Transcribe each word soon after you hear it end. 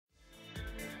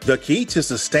The key to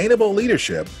sustainable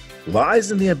leadership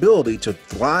lies in the ability to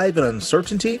thrive in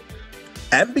uncertainty,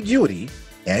 ambiguity,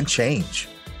 and change.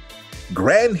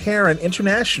 Grand Heron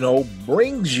International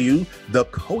brings you the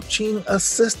Coaching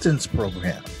Assistance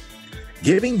Program,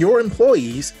 giving your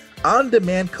employees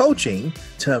on-demand coaching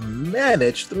to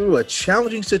manage through a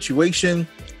challenging situation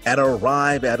and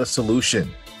arrive at a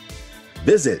solution.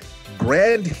 Visit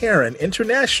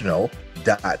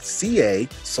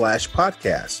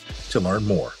grandheroninternational.ca/podcast to learn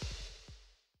more.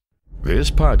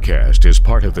 This podcast is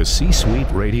part of the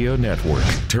C-Suite Radio Network,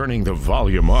 turning the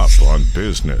volume up on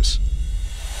business.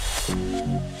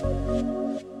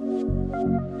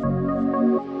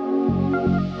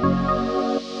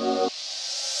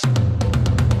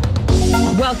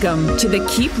 Welcome to the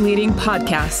Keep Leading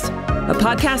Podcast, a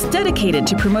podcast dedicated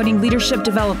to promoting leadership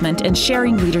development and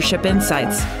sharing leadership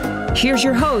insights. Here's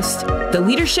your host, the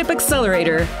Leadership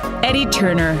Accelerator, Eddie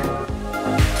Turner.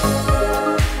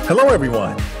 Hello,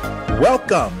 everyone.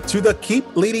 Welcome to the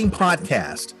Keep Leading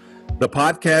Podcast, the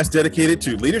podcast dedicated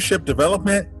to leadership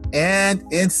development and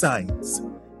insights.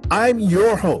 I'm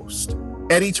your host,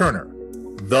 Eddie Turner,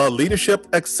 the Leadership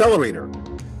Accelerator.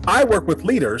 I work with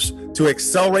leaders to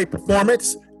accelerate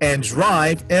performance and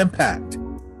drive impact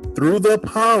through the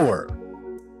power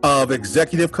of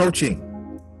executive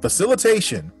coaching,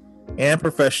 facilitation, and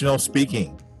professional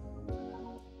speaking.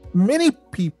 Many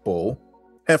people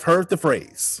have heard the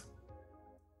phrase,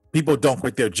 people don't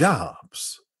quit their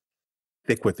jobs,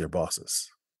 they quit their bosses.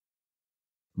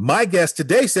 My guest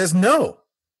today says no,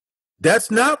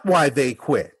 that's not why they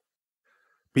quit.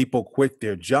 People quit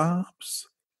their jobs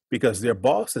because their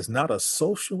boss is not a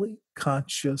socially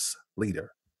conscious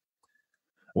leader.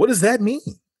 What does that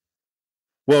mean?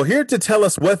 Well, here to tell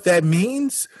us what that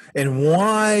means and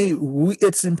why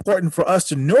it's important for us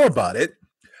to know about it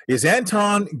is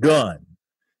Anton Gunn.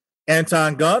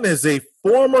 Anton Gunn is a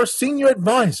former senior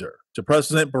advisor to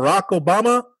President Barack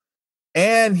Obama,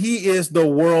 and he is the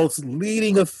world's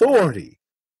leading authority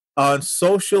on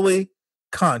socially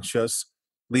conscious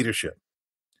leadership.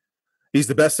 He's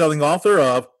the best-selling author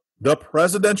of The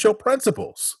Presidential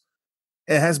Principles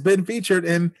and has been featured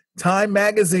in Time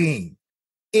Magazine,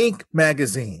 Inc.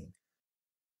 Magazine,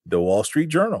 The Wall Street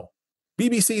Journal,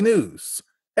 BBC News,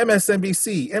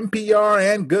 MSNBC,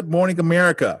 NPR, and Good Morning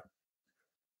America.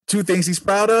 Two things he's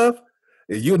proud of,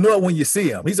 you'll know it when you see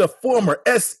him. He's a former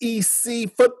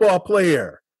SEC football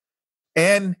player,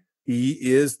 and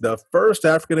he is the first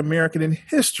African-American in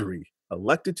history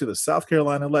elected to the South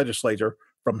Carolina legislature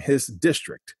from his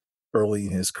district early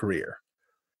in his career.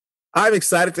 I'm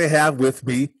excited to have with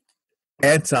me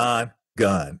Anton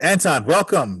Gunn. Anton,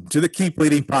 welcome to the Keep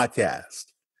Leading Podcast.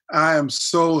 I am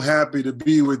so happy to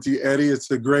be with you, Eddie. It's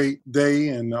a great day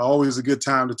and always a good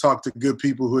time to talk to good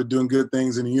people who are doing good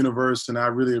things in the universe. And I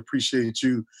really appreciate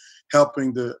you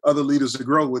helping the other leaders to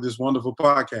grow with this wonderful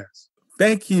podcast.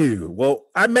 Thank you. Well,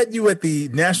 I met you at the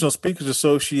National Speakers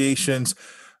Association's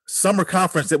summer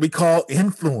conference that we call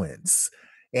Influence,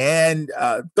 and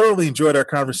thoroughly enjoyed our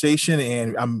conversation.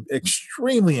 And I'm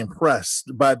extremely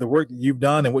impressed by the work that you've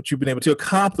done and what you've been able to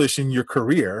accomplish in your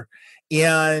career.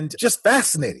 And just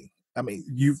fascinating. I mean,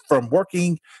 you from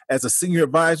working as a senior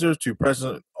advisor to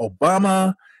President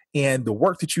Obama and the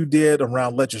work that you did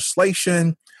around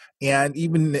legislation and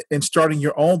even in starting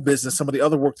your own business, some of the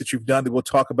other work that you've done that we'll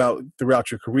talk about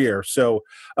throughout your career. So,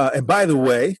 and by the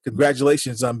way,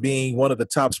 congratulations on being one of the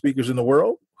top speakers in the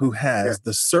world who has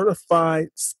the Certified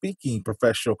Speaking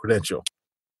Professional Credential.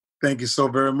 Thank you so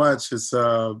very much. It's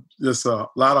just a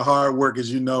lot of hard work,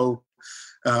 as you know.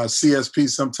 CSP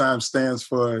sometimes stands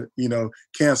for,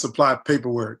 can't supply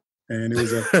paperwork. And it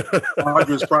was a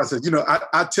arduous process.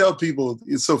 I tell people,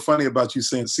 it's so funny about you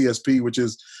saying CSP, which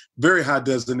is very high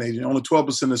designation. Only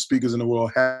 12% of speakers in the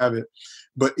world have it.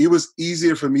 But it was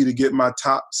easier for me to get my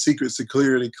top secret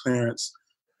security clearance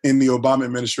in the Obama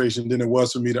administration than it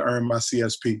was for me to earn my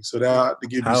CSP. So that to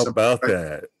give you some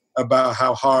about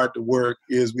how hard the work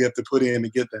is we have to put in to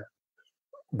get that.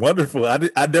 Wonderful.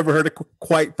 I never heard it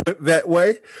quite put that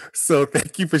way. So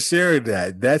thank you for sharing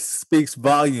that. That speaks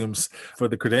volumes for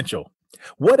the credential.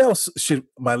 What else should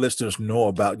my listeners know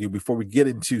about you before we get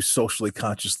into socially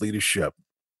conscious leadership?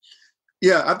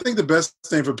 Yeah, I think the best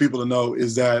thing for people to know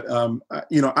is that,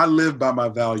 I live by my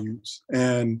values.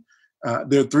 And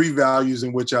there are three values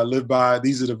in which I live by.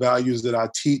 These are the values that I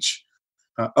teach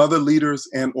other leaders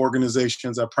and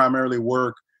organizations. I primarily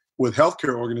work with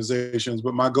healthcare organizations,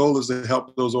 but my goal is to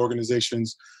help those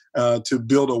organizations to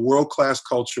build a world-class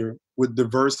culture with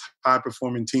diverse,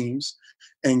 high-performing teams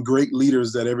and great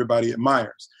leaders that everybody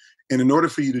admires. And in order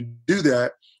for you to do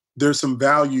that, there's some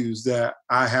values that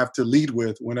I have to lead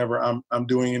with whenever I'm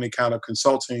doing any kind of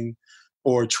consulting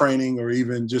or training or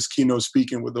even just keynote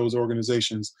speaking with those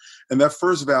organizations. And that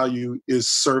first value is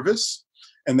service.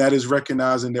 And that is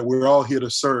recognizing that we're all here to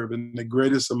serve. And the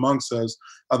greatest amongst us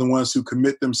are the ones who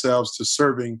commit themselves to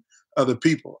serving other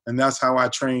people. And that's how I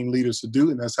train leaders to do.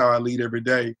 And that's how I lead every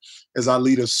day, as I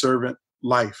lead a servant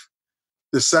life.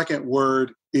 The second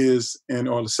word is,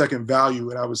 or the second value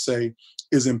that I would say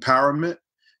is empowerment.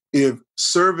 If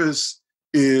service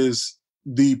is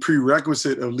the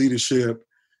prerequisite of leadership,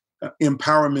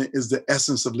 empowerment is the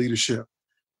essence of leadership.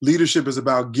 Leadership is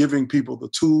about giving people the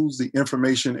tools, the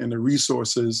information, and the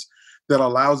resources that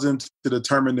allows them to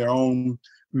determine their own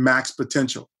max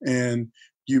potential. And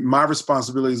my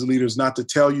responsibility as a leader is not to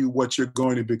tell you what you're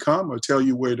going to become or tell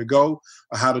you where to go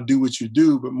or how to do what you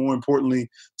do, but more importantly,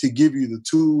 to give you the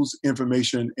tools,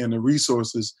 information, and the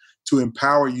resources to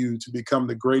empower you to become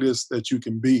the greatest that you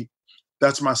can be.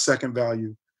 That's my second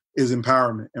value, is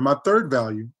empowerment. And my third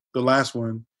value, the last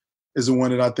one, is the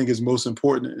one that I think is most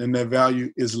important, and that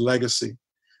value is legacy.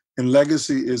 And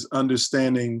legacy is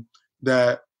understanding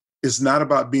that it's not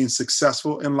about being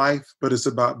successful in life, but it's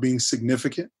about being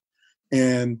significant.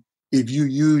 And if you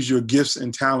use your gifts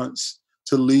and talents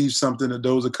to leave something that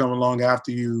those that come along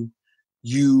after you,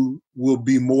 you will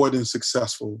be more than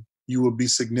successful. You will be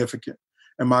significant.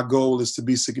 And my goal is to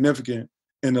be significant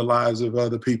in the lives of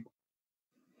other people.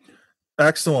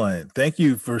 Excellent. Thank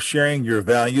you for sharing your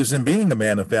values and being a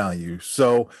man of value.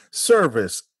 So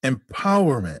service,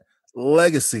 empowerment,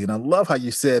 legacy. And I love how you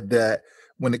said that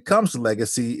when it comes to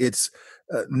legacy, it's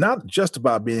not just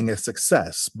about being a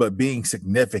success, but being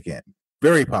significant.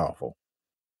 Very powerful.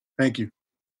 Thank you.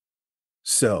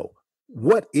 So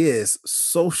what is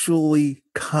socially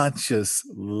conscious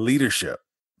leadership?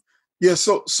 Yeah,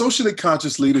 so socially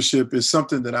conscious leadership is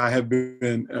something that I have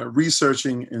been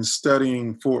researching and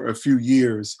studying for a few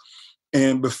years.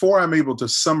 And before I'm able to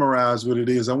summarize what it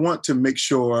is, I want to make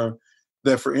sure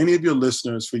that for any of your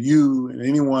listeners, for you and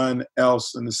anyone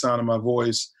else in the sound of my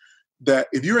voice, that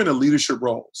if you're in a leadership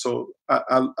role, so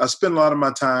I spend a lot of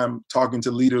my time talking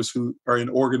to leaders who are in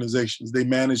organizations. They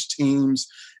manage teams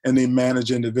and they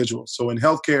manage individuals. So in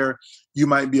healthcare, you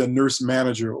might be a nurse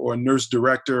manager or a nurse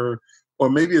director, or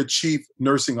maybe a chief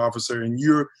nursing officer, and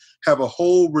you have a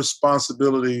whole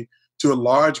responsibility to a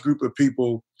large group of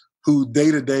people who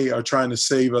day to day are trying to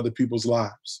save other people's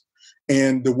lives.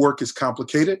 And the work is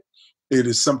complicated. It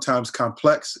is sometimes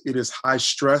complex. It is high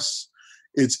stress.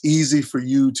 It's easy for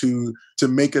you to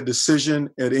make a decision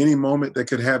at any moment that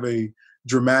could have a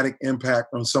dramatic impact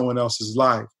on someone else's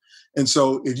life. And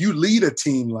so if you lead a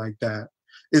team like that,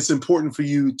 it's important for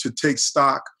you to take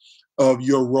stock of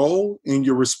your role and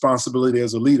your responsibility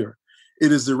as a leader.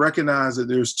 It is to recognize that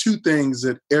there's two things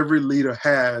that every leader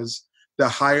has the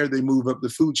higher they move up the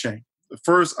food chain. The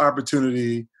first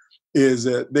opportunity is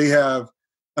that they have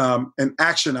an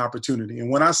action opportunity.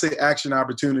 And when I say action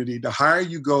opportunity, the higher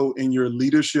you go in your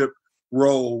leadership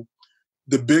role,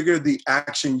 the bigger the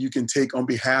action you can take on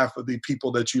behalf of the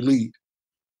people that you lead.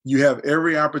 You have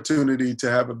every opportunity to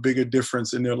have a bigger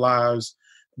difference in their lives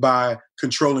by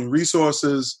controlling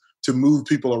resources, to move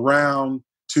people around,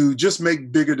 to just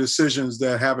make bigger decisions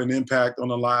that have an impact on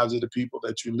the lives of the people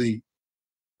that you lead.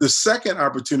 The second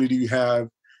opportunity you have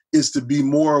is to be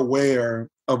more aware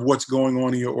of what's going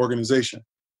on in your organization,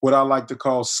 what I like to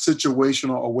call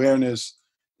situational awareness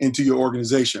into your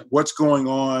organization, what's going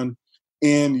on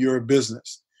in your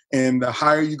business. And the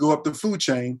higher you go up the food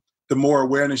chain, the more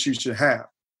awareness you should have.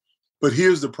 But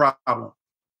here's the problem,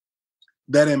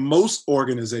 that in most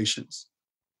organizations,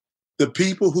 the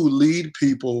people who lead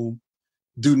people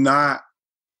do not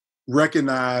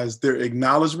recognize their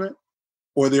acknowledgement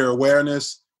or their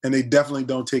awareness, and they definitely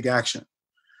don't take action.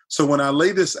 So when I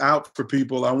lay this out for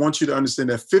people, I want you to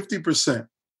understand that 50%,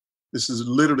 this is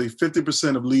literally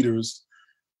 50% of leaders,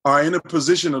 are in a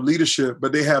position of leadership,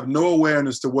 but they have no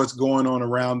awareness to what's going on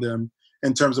around them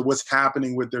in terms of what's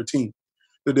happening with their team.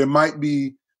 That there might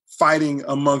be fighting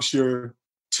amongst your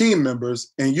team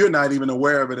members, and you're not even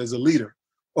aware of it as a leader.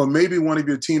 Or maybe one of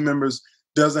your team members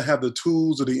doesn't have the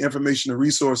tools or the information or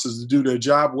resources to do their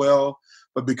job well,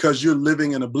 but because you're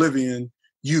living in oblivion,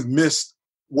 you've missed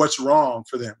what's wrong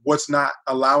for them, what's not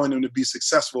allowing them to be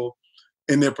successful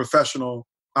in their professional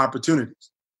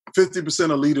opportunities.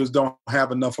 50% of leaders don't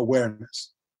have enough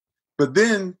awareness. But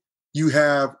then you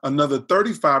have another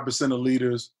 35% of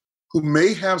leaders who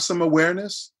may have some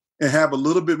awareness and have a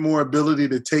little bit more ability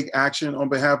to take action on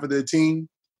behalf of their team,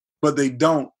 but they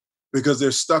don't, because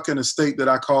they're stuck in a state that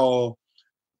I call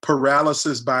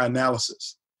paralysis by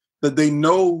analysis, that they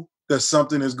know that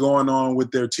something is going on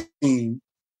with their team,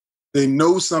 They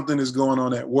know something is going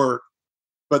on at work,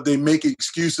 but they make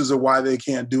excuses of why they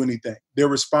can't do anything. Their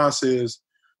response is,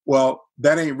 well,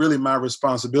 that ain't really my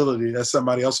responsibility. That's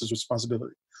somebody else's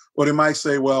responsibility. Or they might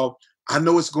say, well, I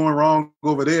know it's going wrong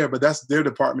over there, but that's their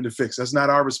department to fix. That's not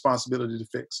our responsibility to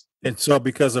fix. And so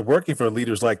because of working for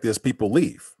leaders like this, people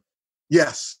leave.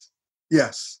 Yes.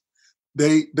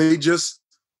 They just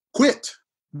quit.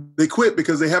 They quit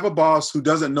because they have a boss who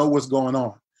doesn't know what's going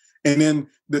on. And then,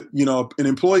 an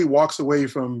employee walks away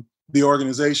from the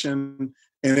organization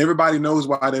and everybody knows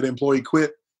why that employee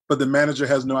quit, but the manager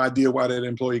has no idea why that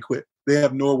employee quit. They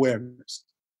have no awareness.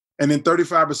 And then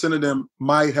 35% of them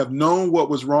might have known what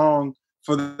was wrong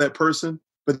for that person,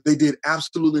 but they did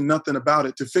absolutely nothing about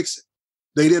it to fix it.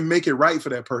 They didn't make it right for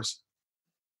that person.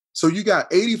 So you got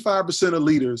 85% of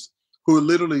leaders who are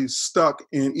literally stuck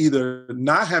in either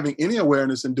not having any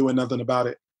awareness and doing nothing about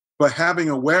it, but having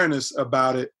awareness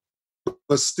about it,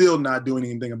 but still not doing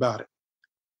anything about it.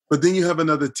 But then you have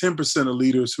another 10% of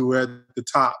leaders who are at the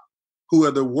top, who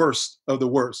are the worst of the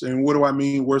worst. And what do I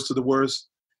mean, worst of the worst?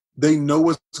 They know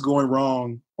what's going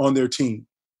wrong on their team.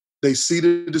 They see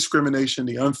the discrimination,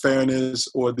 the unfairness,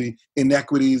 or the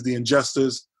inequities, the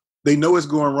injustice. They know it's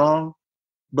going wrong,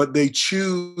 but they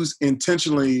choose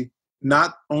intentionally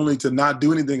not only to not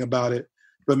do anything about it,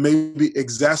 but maybe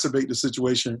exacerbate the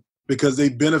situation because they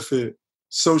benefit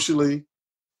socially,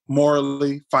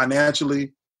 morally,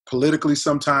 financially, politically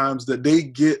sometimes, that they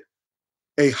get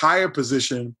a higher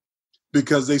position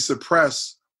because they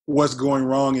suppress what's going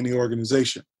wrong in the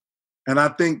organization. And I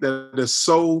think that is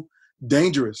so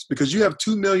dangerous because you have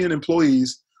 2 million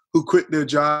employees who quit their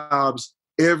jobs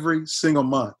every single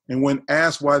month. And when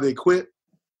asked why they quit,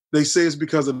 they say it's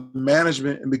because of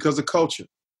management and because of culture.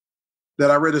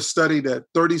 That I read a study that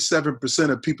 37%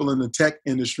 of people in the tech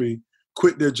industry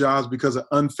quit their jobs because of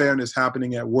unfairness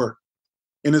happening at work.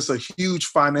 And it's a huge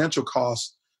financial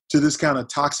cost to this kind of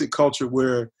toxic culture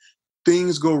where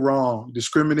things go wrong,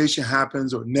 discrimination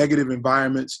happens, or negative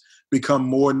environments become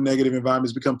more negative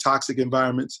environments, become toxic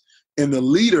environments, and the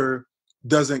leader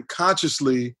doesn't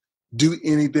consciously do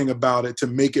anything about it to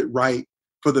make it right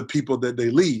for the people that they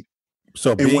lead.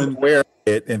 So being aware of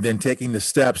it and then taking the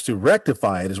steps to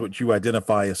rectify it is what you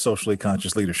identify as socially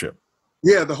conscious leadership.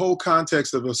 Yeah, the whole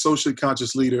context of a socially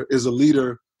conscious leader is a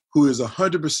leader who is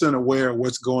 100% aware of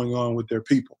what's going on with their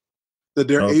people, that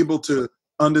they're able to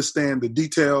understand the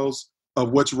details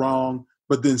of what's wrong,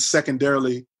 but then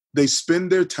secondarily, they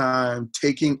spend their time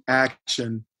taking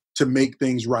action to make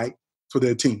things right for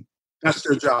their team. That's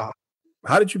their job.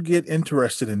 How did you get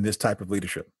interested in this type of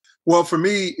leadership? Well, for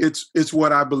me, it's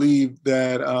what I believe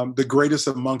that the greatest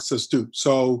amongst us do.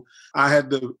 So I had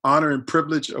the honor and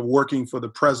privilege of working for the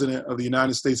President of the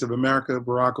United States of America,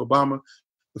 Barack Obama,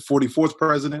 the 44th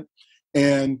president.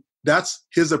 And that's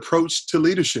his approach to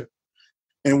leadership.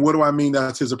 And what do I mean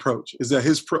that's his approach? Is that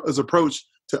his approach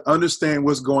to understand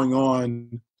what's going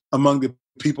on among the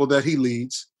people that he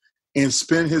leads and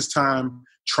spend his time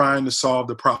trying to solve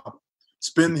the problem,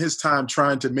 spend his time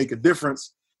trying to make a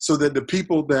difference so that the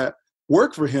people that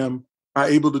work for him are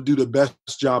able to do the best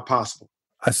job possible.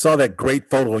 I saw that great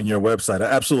photo on your website. I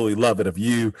absolutely love it, of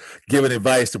you giving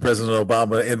advice to President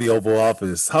Obama in the Oval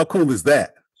Office. How cool is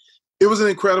that? It was an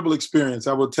incredible experience.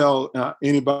 I will tell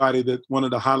anybody that one of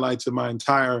the highlights of my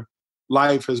entire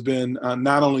life has been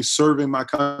not only serving my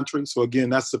country, so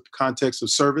again, that's the context of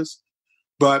service,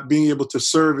 but being able to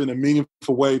serve in a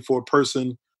meaningful way for a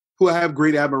person who I have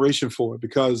great admiration for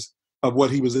because of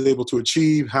what he was able to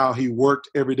achieve, how he worked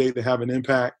every day to have an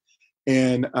impact.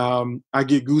 And I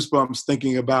get goosebumps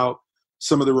thinking about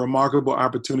some of the remarkable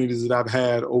opportunities that I've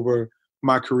had over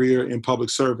my career in public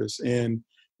service. And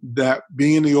that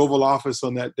being in the Oval Office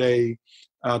on that day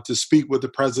to speak with the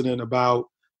president about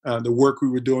the work we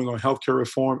were doing on healthcare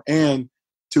reform and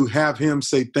to have him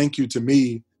say thank you to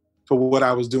me for what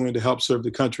I was doing to help serve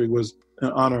the country was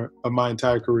an honor of my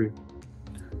entire career.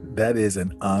 That is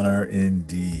an honor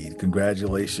indeed.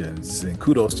 Congratulations and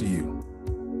kudos to you.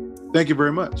 Thank you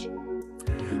very much.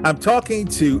 I'm talking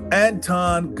to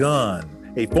Anton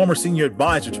Gunn, a former senior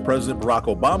advisor to President Barack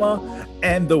Obama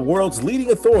and the world's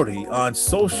leading authority on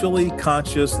socially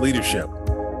conscious leadership.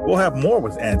 We'll have more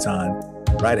with Anton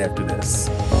right after this.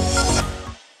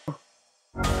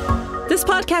 This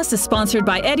podcast is sponsored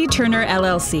by Eddie Turner,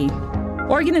 LLC.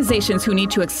 Organizations who need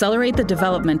to accelerate the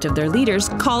development of their leaders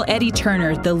call Eddie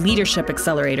Turner the Leadership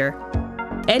Accelerator.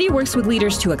 Eddie works with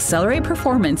leaders to accelerate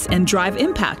performance and drive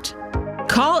impact.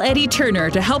 Call Eddie Turner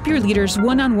to help your leaders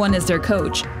one-on-one as their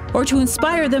coach, or to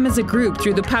inspire them as a group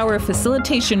through the power of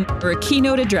facilitation or a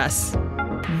keynote address.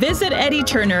 Visit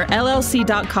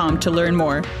EddieTurnerLLC.com to learn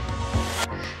more.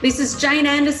 This is Jane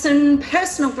Anderson,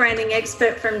 personal branding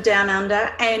expert from Down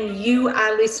Under, and you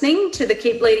are listening to the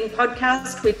Keep Leading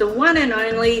podcast with the one and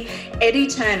only Eddie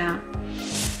Turner.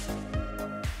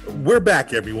 We're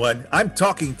back, everyone. I'm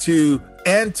talking to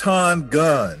Anton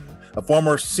Gunn, a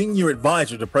former senior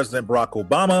advisor to President Barack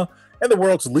Obama and the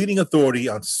world's leading authority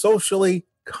on socially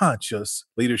conscious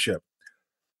leadership.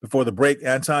 Before the break,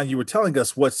 Anton, you were telling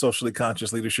us what socially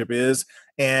conscious leadership is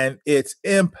and its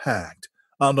impact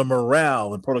on the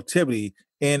morale and productivity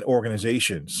in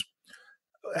organizations.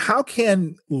 How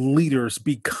can leaders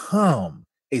become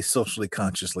a socially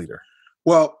conscious leader?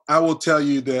 Well, I will tell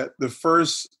you that the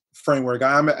first framework,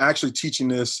 I'm actually teaching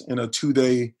this in a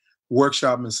 2-day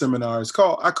workshop and seminar.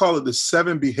 I call it the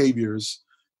 7 behaviors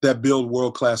that build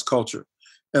world-class culture.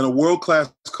 And a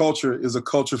world-class culture is a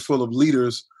culture full of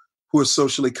leaders who are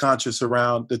socially conscious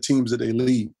around the teams that they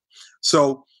lead.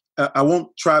 So I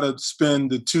won't try to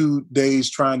spend the 2 days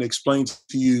trying to explain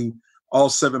to you all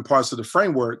 7 parts of the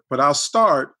framework, but I'll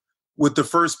start with the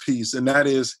first piece, and that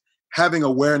is having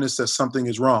awareness that something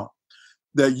is wrong,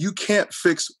 that you can't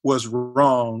fix what's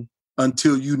wrong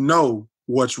until you know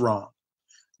what's wrong.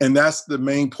 And that's the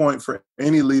main point for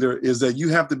any leader, is that you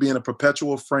have to be in a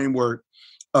perpetual framework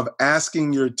of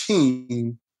asking your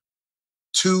team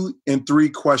 2 and 3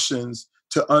 questions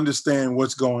to understand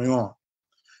what's going on.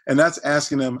 And that's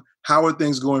asking them, how are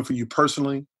things going for you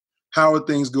personally? How are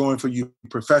things going for you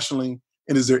professionally?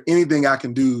 And is there anything I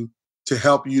can do to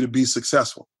help you to be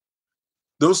successful?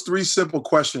 Those 3 simple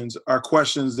questions are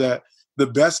questions that the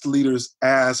best leaders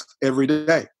ask every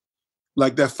day.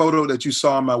 Like that photo that you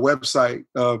saw on my website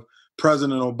of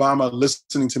President Obama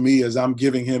listening to me as I'm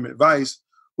giving him advice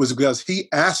was because he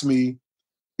asked me,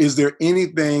 is there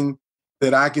anything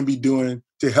that I can be doing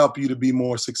to help you to be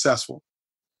more successful?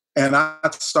 And I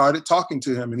started talking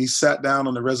to him, and he sat down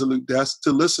on the Resolute desk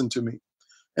to listen to me.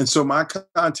 And so my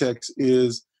context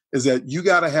is that you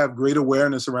got to have great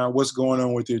awareness around what's going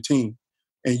on with your team.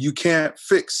 And you can't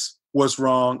fix what's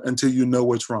wrong until you know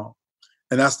what's wrong.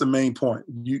 And that's the main point.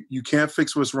 You can't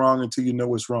fix what's wrong until you know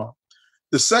what's wrong.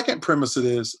 The second premise of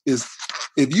this is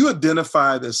if you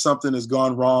identify that something has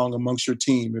gone wrong amongst your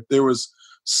team, if there was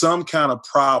some kind of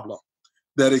problem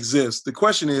that exists, the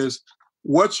question is,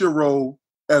 what's your role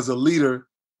as a leader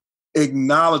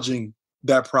acknowledging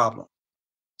that problem?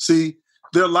 See,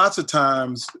 there are lots of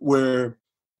times where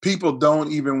people don't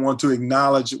even want to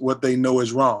acknowledge what they know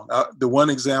is wrong. The one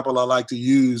example I like to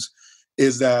use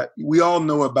is that we all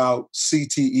know about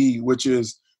CTE, which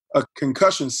is a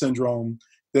concussion syndrome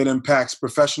that impacts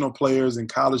professional players and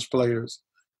college players.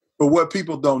 But what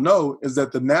people don't know is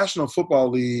that the National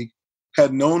Football League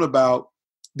had known about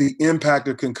the impact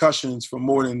of concussions for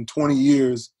more than 20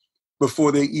 years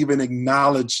before they even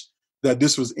acknowledged that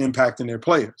this was impacting their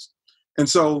players. And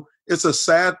so it's a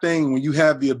sad thing when you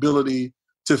have the ability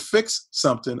to fix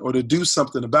something or to do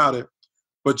something about it,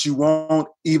 but you won't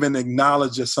even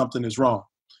acknowledge that something is wrong.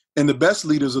 And the best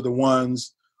leaders are the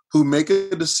ones who make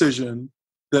a decision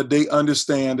that they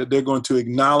understand that they're going to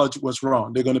acknowledge what's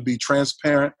wrong. They're going to be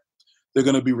transparent. They're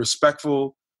going to be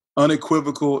respectful,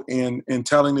 unequivocal in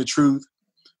telling the truth,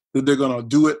 that they're going to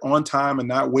do it on time and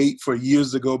not wait for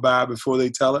years to go by before they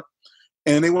tell it.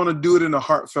 And they want to do it in a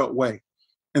heartfelt way.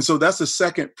 And so that's the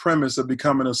second premise of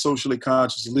becoming a socially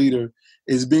conscious leader,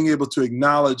 is being able to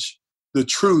acknowledge the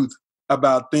truth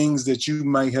about things that you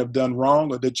may have done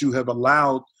wrong or that you have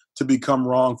allowed to become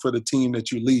wrong for the team that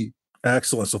you lead.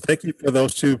 Excellent. So thank you for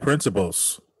those 2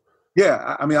 principles.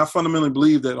 Yeah, I mean, I fundamentally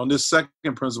believe that on this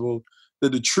second principle,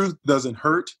 that the truth doesn't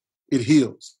hurt, it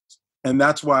heals. And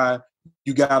that's why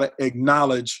you got to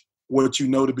acknowledge what you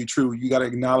know to be true. You got to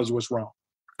acknowledge what's wrong.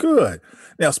 Good.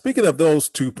 Now, speaking of those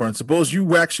 2 principles,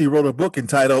 you actually wrote a book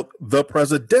entitled The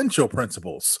Presidential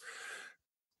Principles.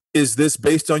 Is this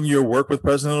based on your work with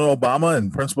President Obama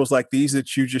and principles like these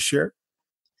that you just shared?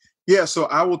 Yeah, so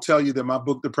I will tell you that my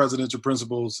book, The Presidential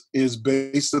Principles, is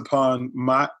based upon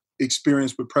my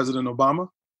experience with President Obama,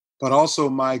 but also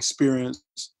my experience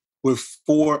with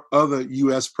 4 other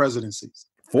U.S. presidencies.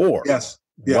 4? Yes.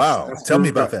 Wow. Tell me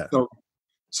about that.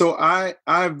 So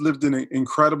I've lived an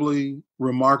incredibly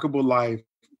remarkable life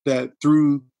that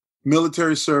through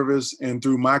military service and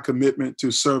through my commitment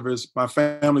to service, my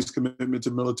family's commitment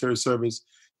to military service,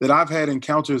 that I've had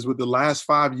encounters with the last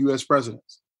 5 U.S.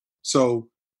 presidents. So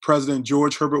President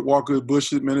George Herbert Walker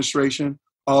Bush administration,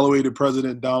 all the way to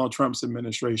President Donald Trump's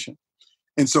administration.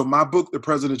 And so my book, The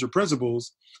Presidential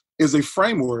Principles, is a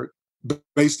framework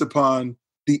based upon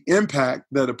the impact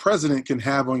that a president can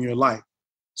have on your life.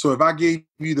 So if I gave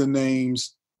you the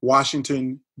names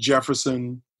Washington,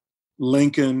 Jefferson,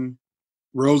 Lincoln,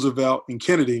 Roosevelt, and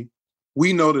Kennedy,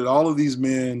 we know that all of these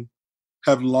men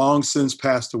have long since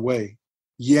passed away,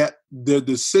 yet their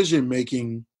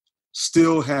decision-making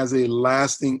still has a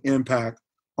lasting impact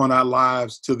on our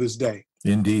lives to this day.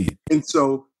 Indeed. And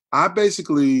so I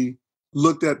basically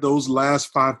looked at those last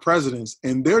 5 presidents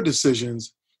and their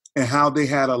decisions and how they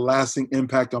had a lasting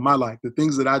impact on my life, the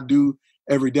things that I do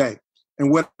every day. And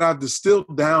what I've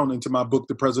distilled down into my book,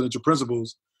 The Presidential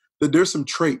Principles, that there's some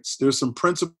traits, there's some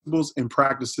principles and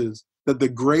practices that the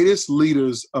greatest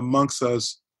leaders amongst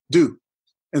us do.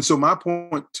 And so my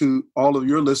point to all of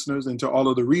your listeners and to all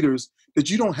of the readers, that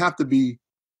you don't have to be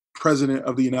president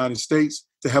of the United States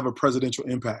to have a presidential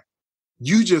impact.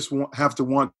 You just have to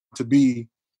want to be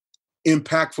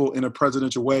impactful in a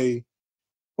presidential way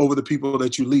over the people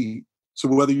that you lead. So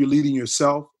whether you're leading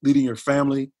yourself, leading your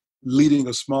family, leading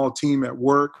a small team at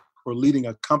work, or leading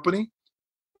a company,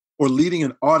 or leading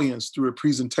an audience through a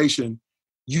presentation,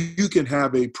 you can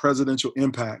have a presidential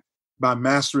impact by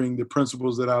mastering the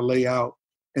principles that I lay out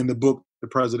in the book, The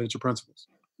Presidential Principles.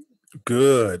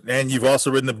 Good. And you've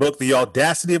also written the book, The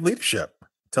Audacity of Leadership.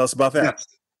 Tell us about that. Yes.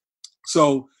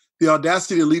 So The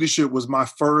Audacity of Leadership was my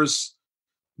first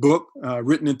book,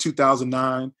 written in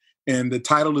 2009. And the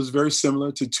title is very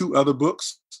similar to 2 other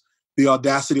books, The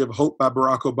Audacity of Hope by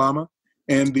Barack Obama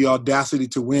and The Audacity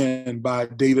to Win by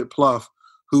David Plouffe,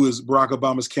 who is Barack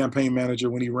Obama's campaign manager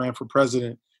when he ran for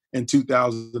president in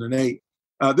 2008.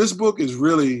 This book is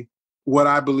really what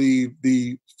I believe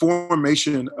the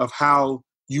formation of how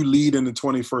you lead in the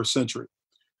 21st century.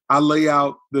 I lay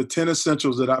out the 10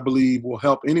 essentials that I believe will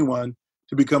help anyone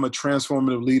to become a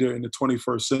transformative leader in the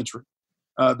 21st century.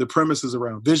 The premise is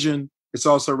around vision. It's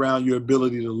also around your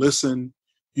ability to listen,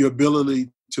 your ability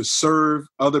to serve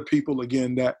other people.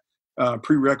 Again, that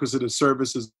prerequisite of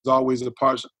service is always a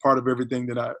part of everything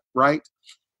that I write.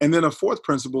 And then a 4th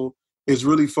principle is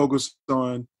really focused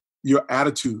on your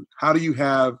attitude. How do you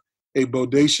have a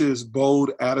bodacious,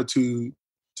 bold attitude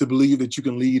to believe that you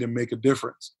can lead and make a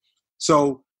difference?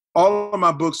 So all of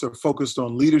my books are focused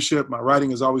on leadership. My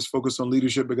writing is always focused on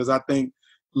leadership because I think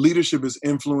leadership is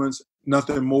influence,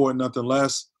 nothing more, nothing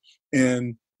less.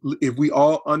 And if we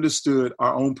all understood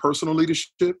our own personal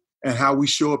leadership and how we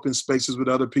show up in spaces with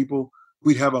other people,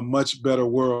 we'd have a much better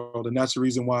world. And that's the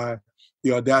reason why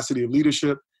The Audacity of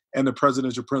Leadership and The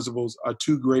Presidential Principles are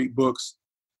 2 great books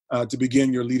to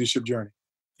begin your leadership journey.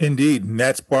 Indeed. And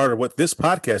that's part of what this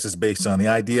podcast is based on, the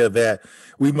idea that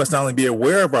we must not only be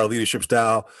aware of our leadership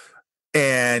style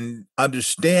and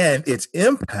understand its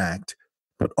impact,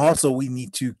 but also we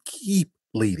need to keep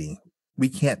leading. We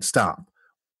can't stop.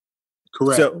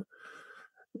 Correct. So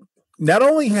not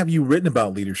only have you written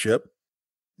about leadership,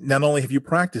 not only have you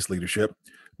practiced leadership,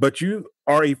 but you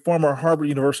are a former Harvard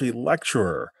University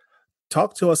lecturer.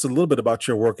 Talk to us a little bit about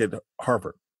your work at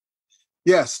Harvard.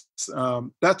 Yes,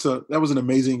 that was an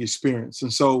amazing experience.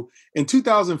 And so in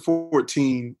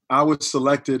 2014, I was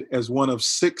selected as one of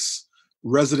 6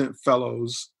 resident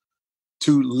fellows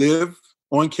to live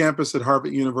on campus at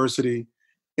Harvard University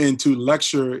and to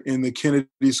lecture in the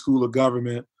Kennedy School of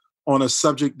Government on a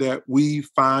subject that we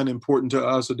find important to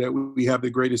us or that we have the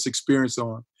greatest experience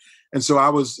on. And so I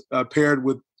was paired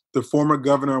with the former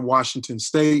governor of Washington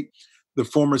State, the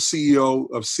former CEO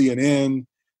of CNN,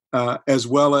 as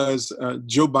well as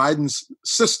Joe Biden's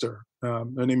sister. Her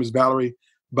name is Valerie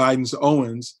Biden's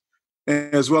Owens,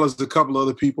 as well as a couple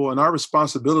other people. And our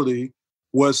responsibility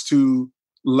was to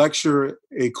lecture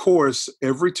a course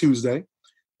every Tuesday.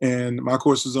 And my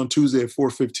course was on Tuesday at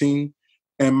 4:15.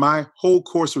 And my whole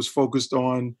course was focused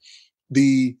on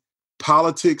the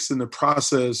politics and the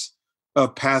process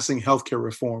of passing healthcare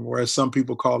reform, or as some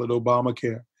people call it,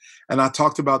 Obamacare. And I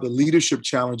talked about the leadership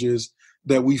challenges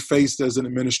that we faced as an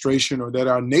administration, or that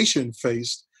our nation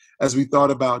faced as we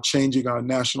thought about changing our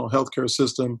national healthcare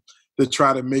system to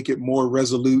try to make it more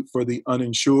resolute for the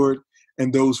uninsured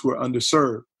and those who are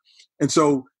underserved. And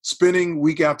so spending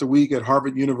week after week at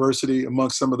Harvard University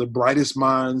amongst some of the brightest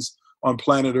minds on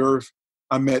planet Earth,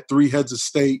 I met 3 heads of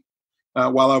state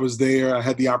while I was there. I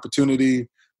had the opportunity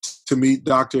to meet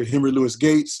Dr. Henry Louis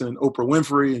Gates and Oprah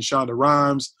Winfrey and Shonda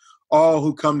Rhimes, all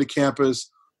who come to campus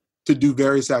to do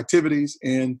various activities.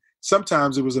 And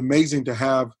sometimes it was amazing to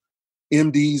have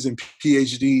MDs and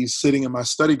PhDs sitting in my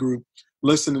study group,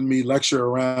 listening to me lecture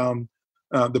around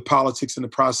the politics and the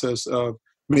process of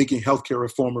making healthcare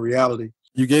reform a reality.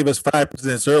 You gave us 5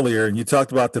 presidents earlier, and you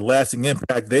talked about the lasting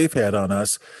impact they've had on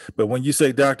us. But when you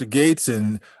say Dr. Gates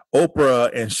and Oprah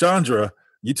and Chandra,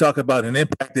 you talk about an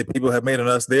impact that people have made on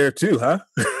us there too, huh?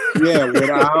 Yeah,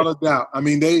 without a doubt. I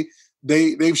mean,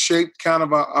 they've shaped kind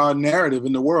of our narrative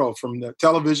in the world, from the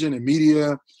television and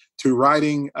media to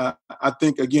writing. I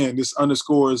think, again, this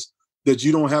underscores that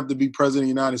you don't have to be president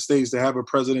of the United States to have a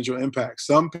presidential impact.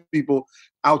 Some people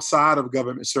outside of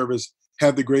government service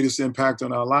have the greatest impact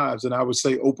on our lives. And I would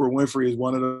say Oprah Winfrey is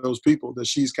one of those people, that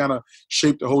she's kind of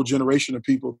shaped a whole generation of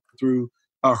people through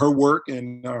her work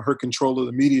and her control of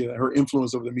the media, her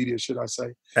influence over the media, should I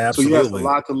say. Absolutely. So yes, a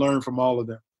lot to learn from all of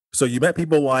them. So you met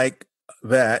people like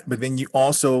that, but then you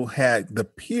also had the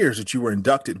peers that you were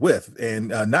inducted with, and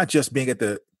not just being at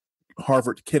the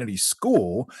Harvard Kennedy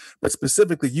School, but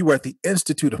specifically you were at the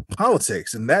Institute of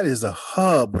Politics, and that is a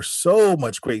hub where so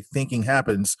much great thinking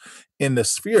happens in the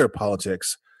sphere of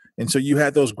politics. And so you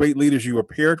had those great leaders you were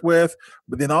paired with,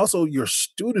 but then also your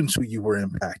students who you were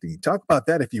impacting. Talk about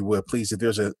that, if you would, please, if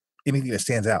there's anything that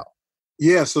stands out.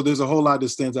 Yeah, so there's a whole lot that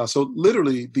stands out. So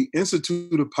literally, the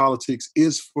Institute of Politics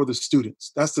is for the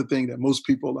students. That's the thing that most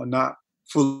people are not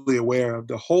fully aware of.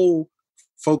 The whole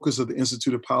focus of the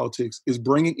Institute of Politics is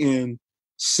bringing in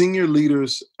senior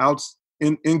leaders out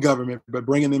in government, but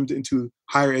bringing them into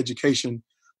higher education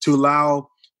to allow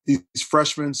these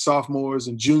freshmen, sophomores,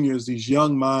 and juniors, these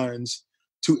young minds,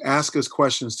 to ask us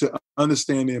questions, to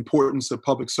understand the importance of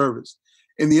public service.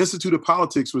 And the Institute of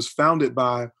Politics was founded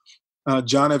by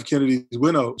John F. Kennedy's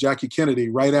widow, Jackie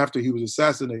Kennedy, right after he was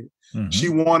assassinated. Mm-hmm. She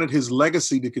wanted his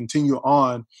legacy to continue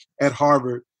on at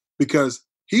Harvard because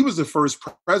he was the first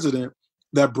president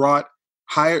that brought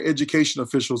higher education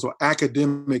officials or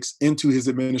academics into his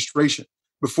administration.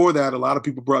 Before that, a lot of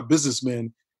people brought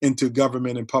businessmen into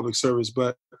government and public service,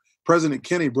 but President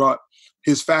Kennedy brought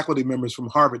his faculty members from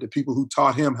Harvard, the people who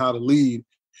taught him how to lead.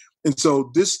 And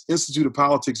so this Institute of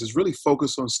Politics is really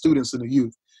focused on students and the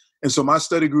youth. And so my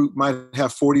study group might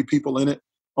have 40 people in it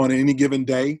on any given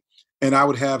day, and I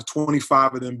would have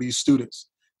 25 of them be students.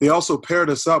 They also paired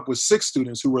us up with 6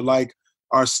 students who were like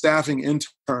our staffing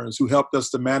interns who helped us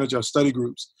to manage our study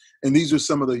groups. And these are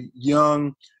some of the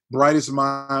young, brightest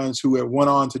minds who have went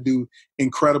on to do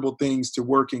incredible things, to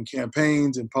work in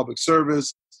campaigns and public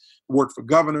service, work for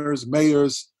governors,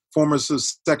 mayors, former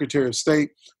Secretary of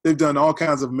State. They've done all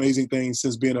kinds of amazing things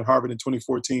since being at Harvard in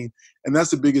 2014. And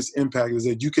that's the biggest impact, is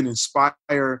that you can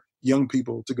inspire young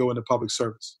people to go into public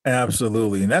service.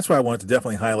 Absolutely. And that's why I wanted to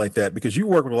definitely highlight that, because you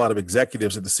work with a lot of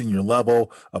executives at the senior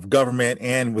level of government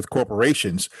and with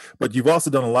corporations, but you've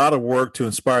also done a lot of work to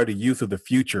inspire the youth of the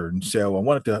future. And so I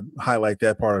wanted to highlight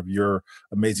that part of your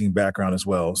amazing background as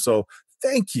well. So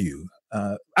thank you.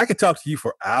 I could talk to you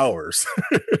for hours.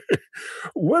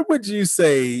 What would you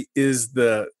say is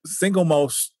the single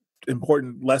most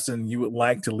important lesson you would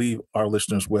like to leave our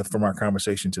listeners with from our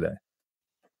conversation today?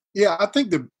 Yeah, I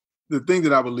think the thing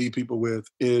that I would leave people with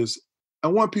is I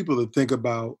want people to think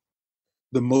about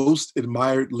the most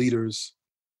admired leaders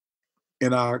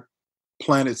in our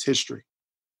planet's history,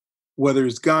 whether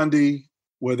it's Gandhi,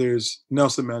 whether it's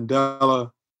Nelson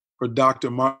Mandela, or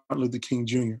Dr. Martin Luther King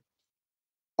Jr.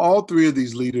 All 3 of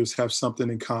these leaders have something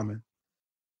in common,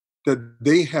 that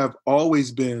they have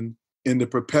always been in the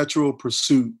perpetual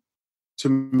pursuit to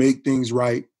make things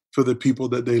right for the people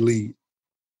that they lead.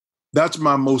 That's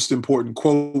my most important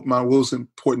quote, my most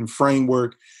important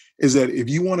framework, is that if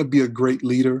you want to be a great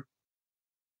leader,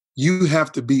 you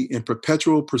have to be in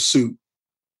perpetual pursuit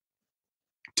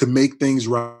to make things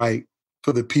right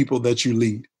for the people that you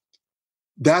lead.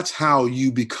 That's how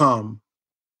you become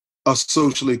a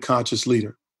socially conscious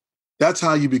leader. That's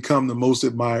how you become the most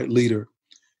admired leader.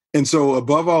 And so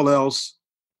above all else,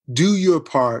 do your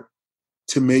part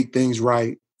to make things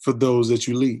right for those that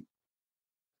you lead.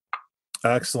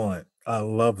 Excellent. I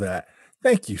love that.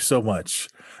 Thank you so much.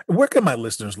 Where can my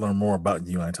listeners learn more about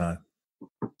you, Anton?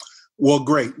 Well,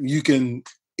 great. You can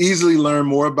easily learn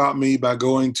more about me by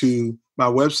going to my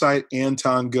website,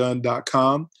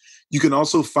 antongunn.com. You can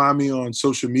also find me on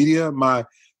social media. My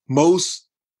most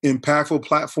impactful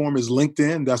platform is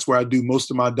LinkedIn. That's where I do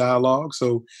most of my dialogue.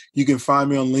 So you can find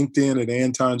me on LinkedIn at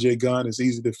Anton J. Gunn. It's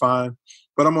easy to find.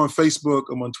 But I'm on Facebook,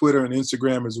 I'm on Twitter and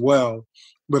Instagram as well.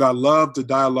 But I love to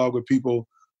dialogue with people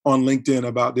on LinkedIn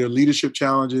about their leadership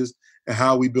challenges and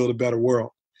how we build a better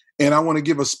world. And I want to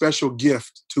give a special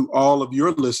gift to all of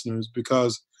your listeners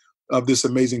because of this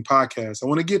amazing podcast. I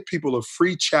want to give people a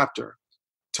free chapter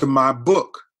to my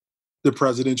book, The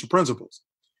Presidential Principles.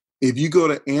 If you go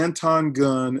to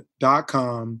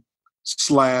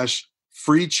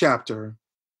antongunn.com/free chapter,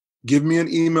 give me an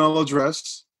email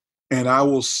address, and I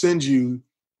will send you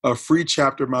a free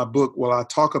chapter of my book where I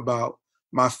talk about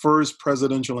my first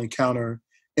presidential encounter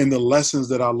and the lessons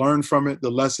that I learned from it, the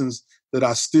lessons that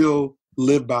I still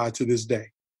live by to this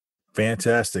day.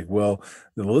 Fantastic. Well,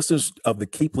 the listeners of the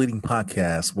Keep Leading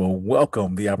podcast will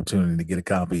welcome the opportunity to get a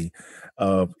copy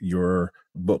of your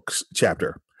book's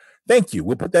chapter. Thank you.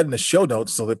 We'll put that in the show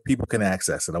notes so that people can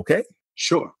access it, okay?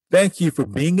 Sure. Thank you for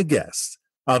being a guest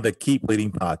on the Keep Leading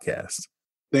podcast.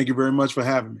 Thank you very much for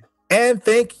having me. And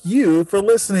thank you for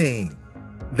listening.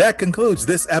 That concludes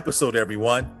this episode,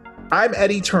 everyone. I'm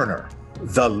Eddie Turner,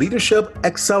 the Leadership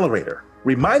Accelerator,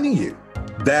 reminding you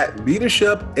that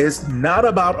leadership is not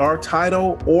about our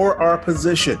title or our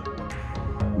position.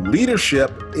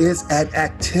 Leadership is an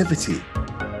activity.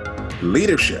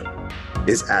 Leadership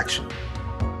is action.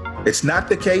 It's not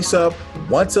the case of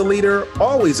once a leader,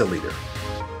 always a leader.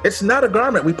 It's not a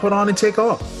garment we put on and take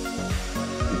off.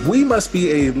 We must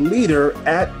be a leader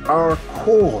at our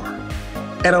core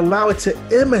and allow it to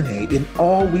emanate in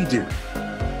all we do.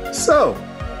 So,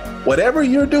 whatever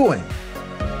you're doing,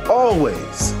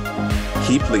 always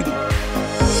keep leading.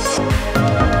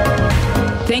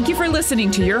 Thank you for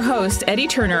listening to your host, Eddie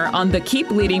Turner, on the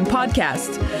Keep Leading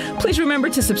podcast. Please remember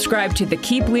to subscribe to the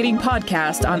Keep Leading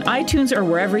podcast on iTunes or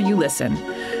wherever you listen.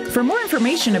 For more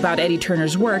information about Eddie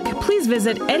Turner's work, please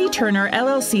visit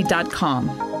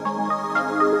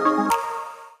eddieturnerllc.com.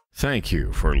 Thank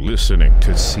you for listening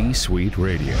to C-Suite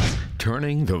Radio,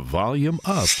 turning the volume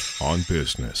up on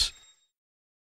business.